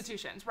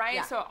substitutions, right?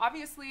 Yeah. So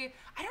obviously,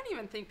 I don't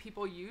even think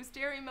people use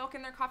dairy milk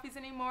in their coffees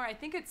anymore. I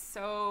think it's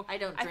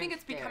I think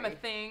it's become a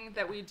thing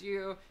that we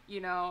do,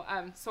 you know,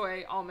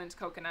 soy, almond,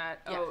 coconut,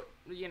 oat,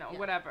 you know,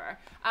 whatever.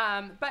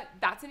 But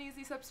that's an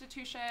easy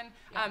substitution.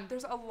 Yeah.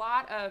 There's a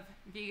lot of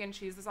vegan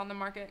cheeses on the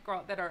market,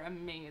 girl, that are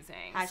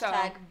amazing.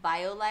 Hashtag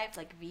BioLife,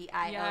 like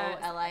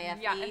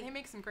VIOLIFE. Yeah, and they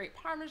make some great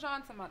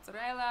Parmesan, some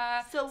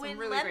mozzarella. So when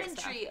really Lemon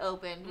Tree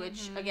opened,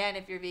 which again,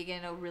 if you're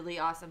vegan, a really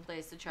awesome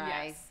place to try.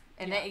 Yes.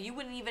 And then you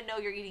wouldn't even know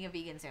you're eating a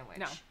vegan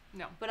sandwich.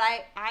 No. But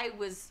I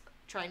was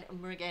trying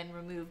to, again,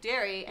 remove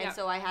dairy, and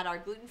so I had our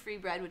gluten-free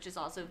bread, which is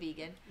also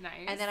vegan. Nice.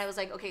 And then I was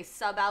like, okay,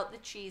 sub out the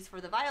cheese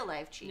for the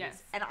BioLife cheese.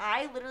 Yes. And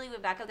I literally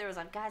went back up there and was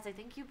like, guys, I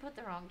think you put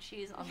the wrong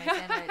cheese on my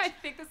sandwich. I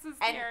think this is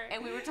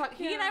and we were talking,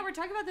 he and I were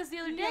talking about this the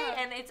other day,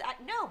 and it's,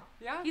 no.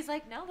 Yeah. He's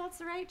like, no, that's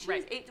the right cheese.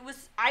 Right. It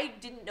was, I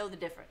didn't know the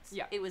difference.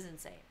 Yeah. It was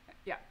insane.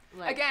 Yeah.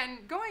 Like, again,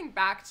 going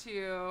back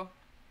to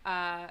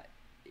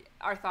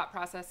our thought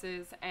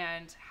processes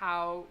and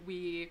how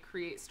we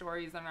create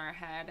stories in our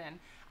head, and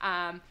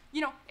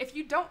you know, if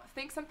you don't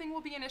think something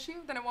will be an issue,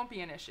 then it won't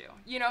be an issue,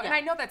 you know. And I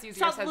know that's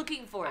easier said.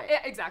 Looking for it.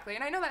 Exactly.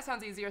 And I know that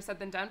sounds easier said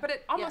than done, but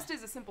it almost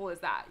is as simple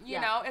as that,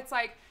 you know. It's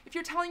like if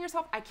you're telling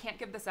yourself, I can't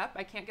give this up,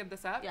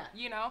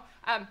 you know,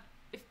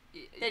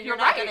 then you're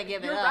not gonna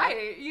give it up. You're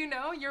right. You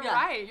know, you're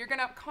right. You're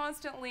gonna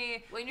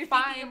constantly when you're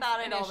thinking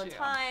about it all the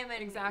time,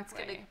 and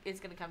exactly, it's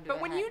gonna come to.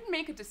 But when you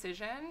make a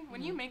decision,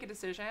 you make a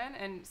decision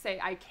and say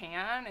I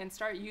can, and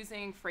start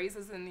using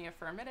phrases in the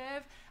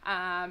affirmative,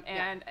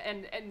 and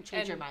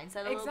change your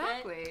mindset a little bit.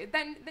 Exactly.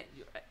 Then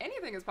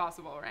anything is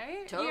possible,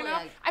 right? Totally. You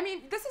know? I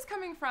mean, this is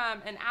coming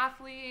from an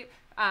athlete.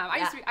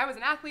 I was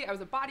an athlete. I was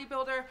a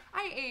bodybuilder.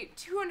 I ate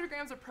 200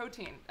 grams of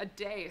protein a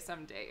day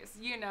some days,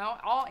 you know,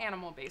 all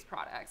animal-based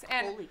products.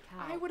 And holy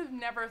cow. I would have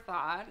never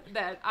thought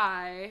that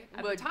I,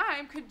 at the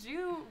time, could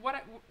do what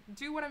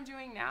I'm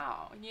doing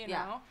now, you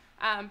know.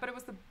 But it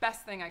was the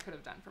best thing I could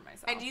have done for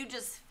myself. And do you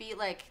just feel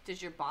like,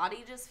 does your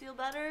body just feel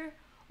better?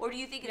 Or do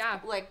you think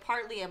it's like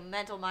partly a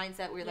mental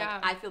mindset where you're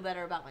like, I feel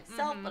better about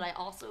myself, but I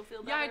also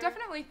feel better? Yeah, I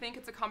definitely think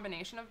it's a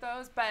combination of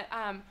those. But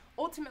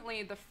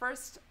ultimately, the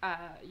first,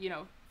 you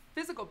know,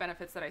 physical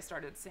benefits that I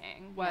stared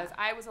seeing was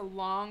I was a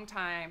long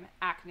time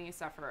acne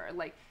sufferer,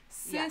 like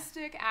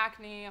cystic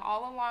acne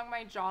all along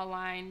my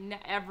jawline,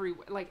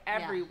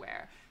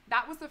 everywhere.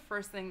 That was the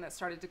first thing that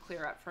started to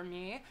clear up for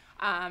me.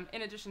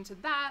 In addition to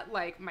that,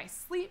 like my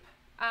sleep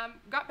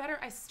got better.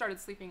 I started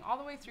sleeping all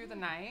the way through the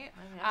night.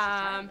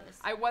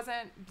 I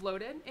wasn't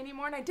bloated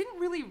anymore, and I didn't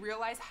really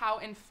realize how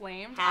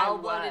inflamed I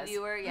was. Bloated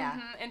you were,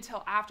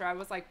 until after. I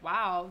was like,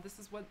 wow, this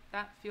is what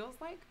that feels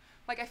like.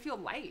 Like I feel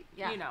light,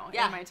 you know,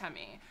 in my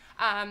tummy.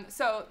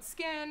 So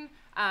skin,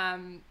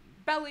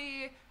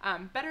 belly,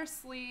 better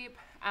sleep.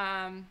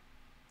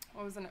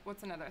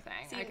 What's another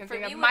thing? See, I can for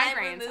think me, of when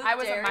migraines. I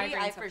was dairy, a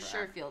migraine I sufferer. for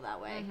sure feel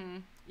that way.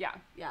 Yeah,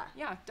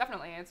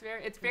 definitely. It's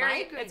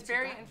very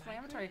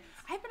inflammatory.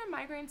 I've been a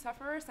migraine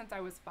sufferer since I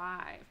was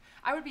 5.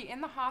 I would be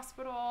in the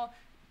hospital,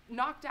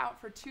 knocked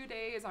out for 2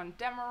 days on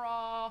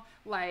Demerol,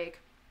 like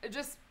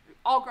just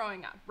all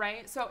growing up,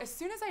 right? So as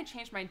soon as I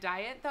changed my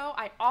diet, though,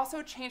 I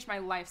also changed my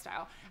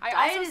lifestyle.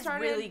 Diet is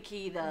really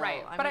key, though.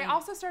 Right, I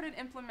also started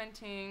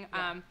implementing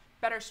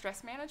better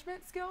stress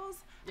management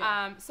skills.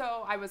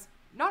 So I was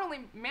not only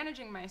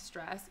managing my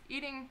stress,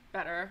 eating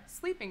better,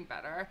 sleeping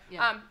better.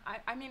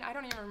 I mean, I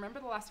don't even remember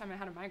the last time I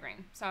had a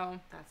migraine. So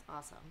that's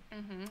awesome.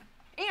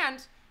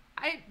 And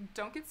I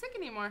don't get sick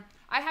anymore.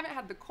 I haven't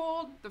had the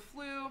cold, the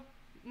flu,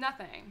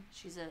 nothing.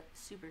 She's a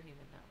superhuman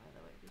now, by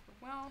the way, people.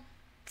 Well,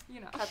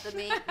 cut the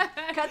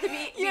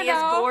meat. Be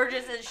as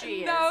gorgeous as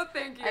she is. No,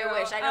 thank you. I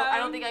wish. I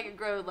don't think I could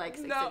grow like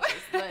 6 inches,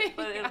 but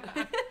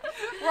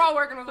we're all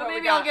working with. But what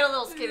maybe we got. I'll get a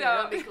little skinnier.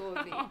 That'll be cool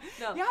with me.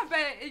 No. Yeah, but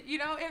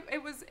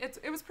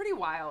it was pretty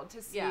wild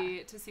to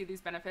see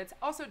these benefits.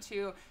 Also,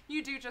 too,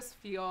 you do just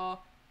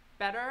feel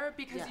better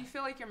because you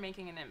feel like you're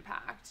making an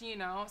impact,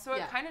 so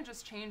it kind of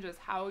just changes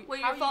how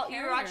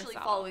you're actually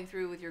following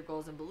through with your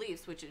goals and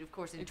beliefs, which of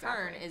course in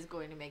turn is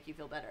going to make you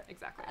feel better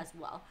as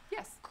well.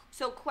 Yes.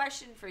 So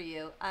question for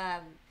you, I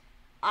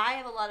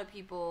have a lot of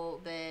people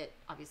that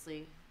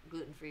obviously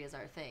gluten-free is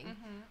our thing,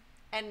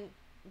 and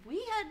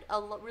we had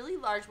really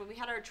large, when we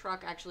had our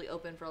truck actually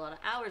open for a lot of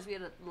hours, we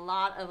had a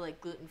lot of like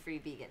gluten-free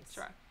vegans.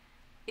 Sure.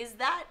 Is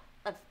that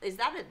a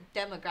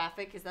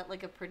demographic? Is that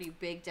like a pretty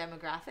big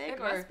demographic? It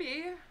must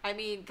be. I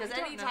mean, because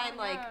anytime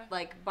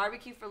like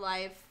Barbecue for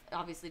Life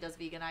obviously does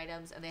vegan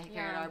items and they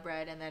carry our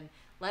bread, and then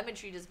Lemon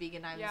Tree does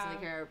vegan items and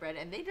they carry our bread,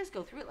 and they just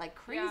go through it like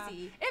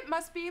crazy. It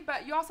must be,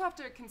 but you also have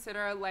to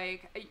consider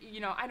like,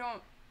 I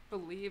don't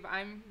believe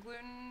I'm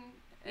gluten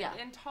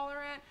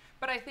intolerant,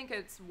 but I think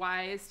it's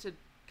wise to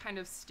kind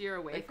of steer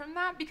away from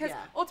that, because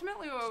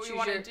ultimately what we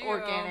want to do,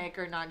 organic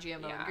or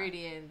non-GMO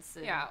ingredients.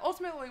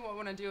 Ultimately what we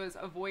want to do is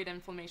avoid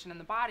inflammation in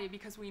the body,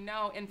 because we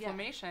know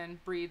inflammation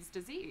breeds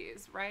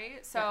disease,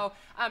 right? So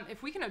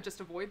if we can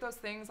just avoid those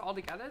things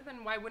altogether,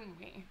 then why wouldn't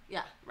we?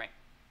 Yeah. Right.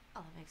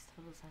 Oh, that makes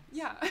total sense.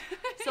 Yeah.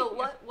 So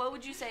what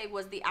would you say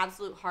was the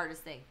absolute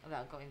hardest thing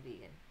about going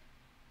vegan?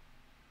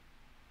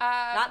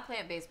 Not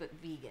plant-based, but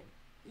vegan.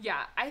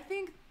 Yeah, I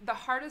think the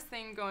hardest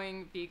thing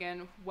going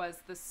vegan was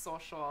the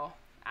social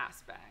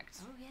aspect.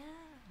 Oh yeah.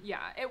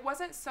 Yeah, it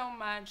wasn't so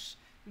much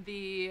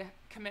the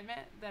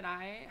commitment that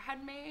I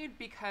had made,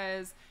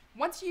 because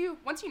once you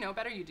know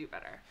better, you do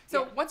better.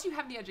 So once you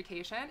have the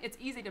education, it's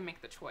easy to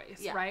make the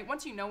choice, right?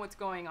 Once you know what's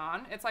going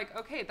on, it's like,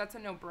 okay, that's a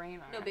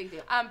no-brainer. No big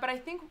deal. But I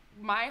think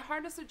my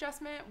hardest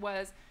adjustment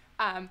was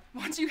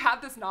once you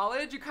have this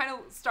knowledge, you kind of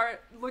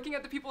start looking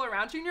at the people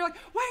around you and you're like,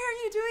 why are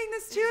you doing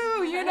this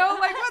too?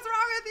 Like, what's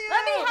wrong with you?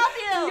 Let me help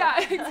you.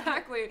 Yeah,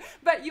 exactly.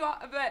 But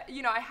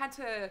I had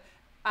to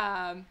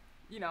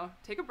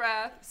take a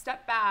breath,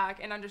 step back,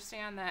 and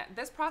understand that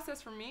this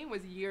process for me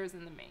was years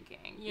in the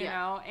making, you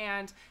know,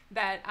 and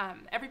that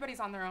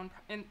everybody's on their own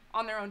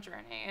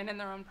journey and in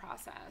their own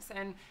process,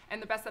 and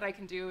the best that I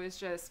can do is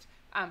just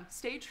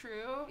stay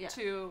true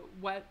to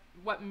what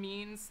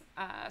means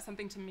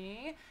something to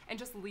me, and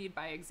just lead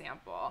by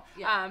example.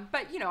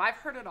 But I've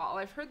heard it all.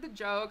 I've heard the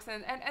jokes,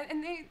 and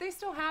they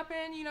still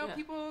happen.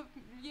 People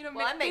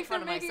well, I make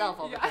fun of myself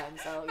all the time,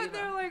 so but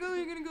they're like, oh,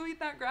 you're gonna go eat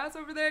that grass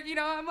over there.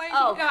 I'm like,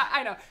 yeah,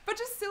 I know, but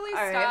just silly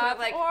stuff.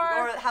 Like,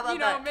 or how about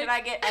that? Can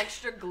I get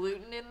extra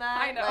gluten in that?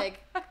 I know.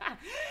 Like,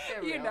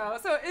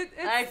 so it's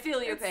I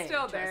feel your pain. It's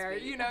still there.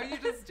 You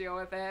just deal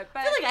with it. But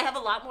I feel like I have a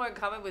lot more in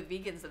common with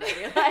vegans than I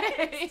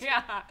realized.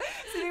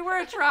 See,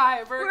 we're a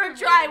tribe. We're a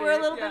tribe. We're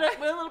a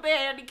little bit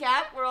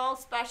handicapped. We're all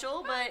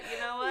special, but you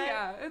know what?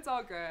 Yeah, it's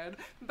all good.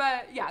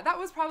 But yeah, that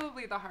was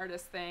probably the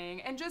hardest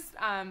thing, and just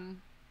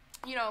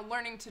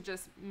learning to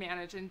just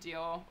manage and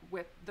deal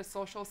with the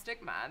social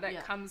stigma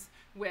that comes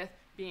with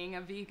being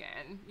a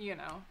vegan.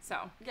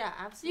 So yeah,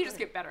 absolutely. You just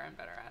get better and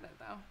better at it,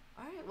 though.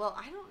 All right. Well,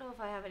 I don't know if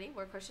I have any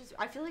more questions.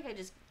 I feel like I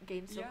just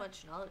gained so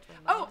much knowledge.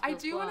 I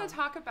do want to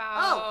talk about.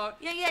 Oh,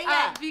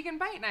 yeah. Vegan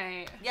Bite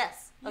Night.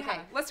 Yes. Okay.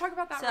 Yeah, let's talk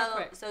about that real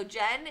quick. So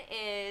Jenn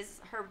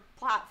is, her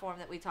platform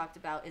that we talked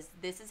about is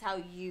This Is How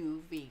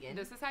You Vegan.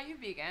 This is how you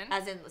vegan.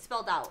 As in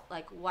spelled out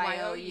like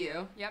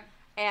Y-O-U. Yep.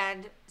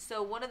 And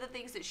so one of the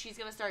things that she's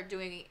going to start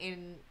doing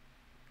in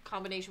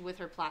combination with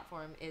her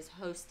platform is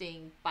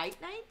hosting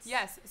Bite Nights.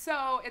 Yes.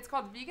 So it's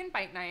called Vegan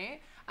Bite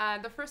Night.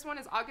 The first one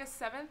is August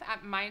 7th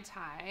at Mai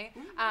Tai.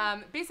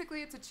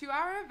 Basically, it's a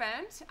 2-hour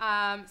event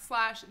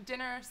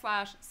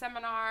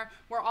 /dinner/seminar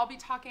where I'll be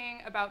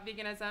talking about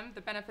veganism,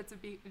 the benefits of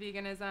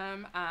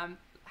veganism,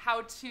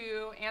 how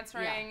to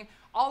answering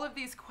all of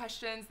these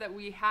questions that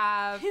we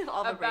have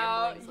all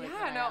about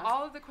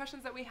all of the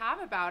questions that we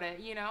have about it,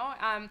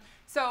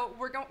 so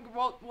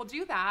we'll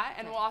do that,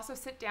 and we'll also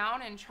sit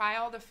down and try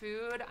all the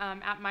food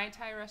at Mai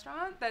Tai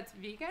restaurant that's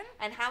vegan.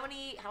 And how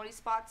many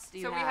spots do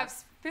you have? So we have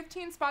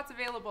 15 spots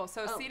available,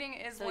 so seating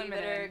is limited. So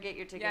you better get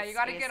your tickets. Yeah, you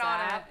got to get on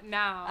it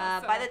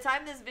now. By the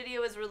time this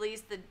video is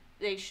released,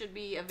 they should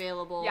be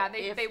available. Yeah,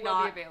 they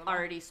will be available.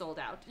 Already sold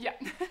out. Yeah.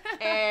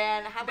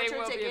 And how much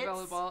are tickets? They will be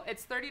available.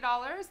 It's $30.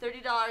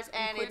 $30,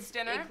 and includes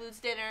dinner. Includes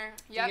dinner.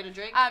 Yep. Do you get a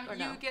drink? Or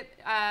no? You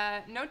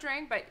get no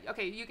drink, but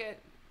you get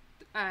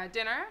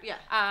dinner.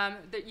 Yeah.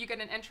 You get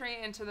an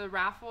entry into the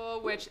raffle,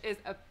 which is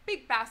a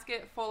big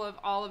basket full of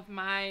all of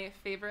my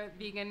favorite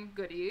vegan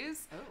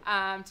goodies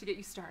to get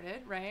you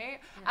started,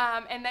 right?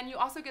 Yeah. And then you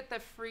also get the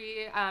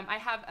free. I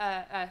have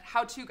a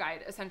how-to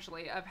guide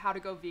essentially of how to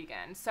go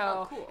vegan.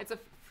 So cool. it's a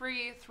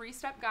free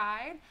 3-step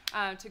guide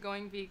to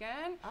going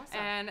vegan. Awesome.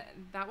 And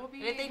that will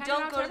be and if they handed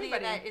don't out go to to the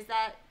everybody.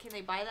 event, can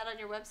they buy that on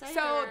your website?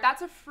 So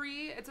it's a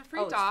free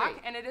doc,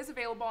 free. and it is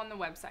available on the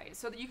website.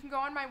 So that you can go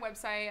on my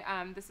website,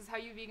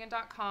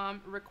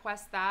 thisishowuvegan.com,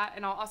 request that,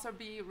 and I'll also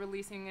be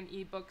releasing an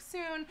ebook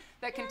soon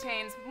that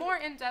contains more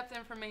in-depth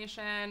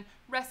information,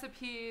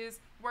 recipes,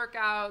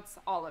 workouts,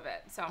 all of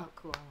it. So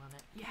cool, I want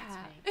it.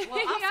 Yeah. Well,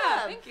 awesome. Yeah,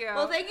 thank you.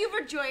 Well, thank you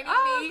for joining me.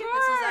 Of This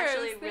was course.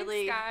 actually Thanks,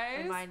 really,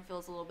 guys. my mind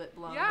feels a little bit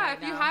blown. Yeah, right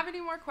if you now. have any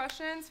more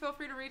questions, feel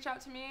free to reach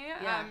out to me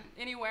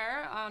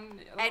anywhere on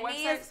the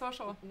website,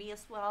 social. Me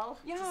as well.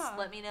 Yeah. Just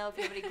let me know if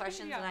you have any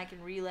questions and I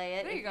can relay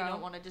it There if you go. you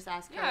don't want to just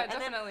ask her. Yeah,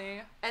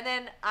 definitely. And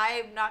then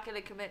I'm not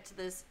going to commit to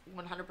this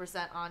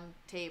 100% on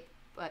tape.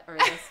 Or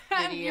this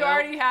video. You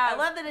already have. I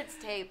love that it's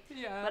taped.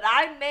 Yeah. But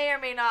I may or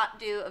may not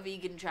do a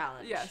vegan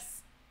challenge.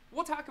 Yes.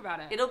 We'll talk about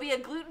it. It'll be a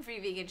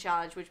gluten-free vegan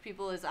challenge, which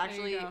people is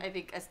actually, I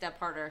think, a step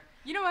harder.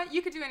 You know what?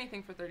 You could do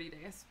anything for 30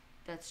 days.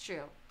 That's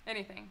true.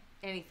 Anything.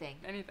 Anything.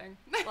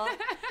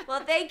 Well,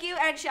 thank you,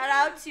 and shout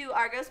out to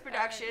Argos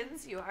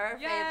Productions. You are our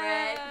favorite.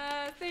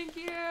 Yeah, thank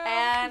you.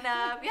 And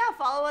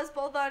follow us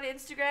both on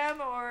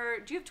Instagram, or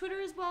do you have Twitter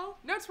as well?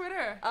 No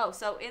Twitter. Oh,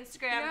 so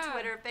Instagram,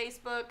 Twitter,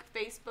 Facebook,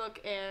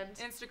 and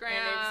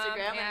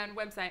Instagram, and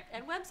website.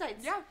 And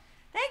websites. Yeah.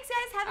 Thanks,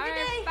 guys. Have a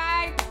good day.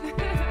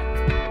 Bye.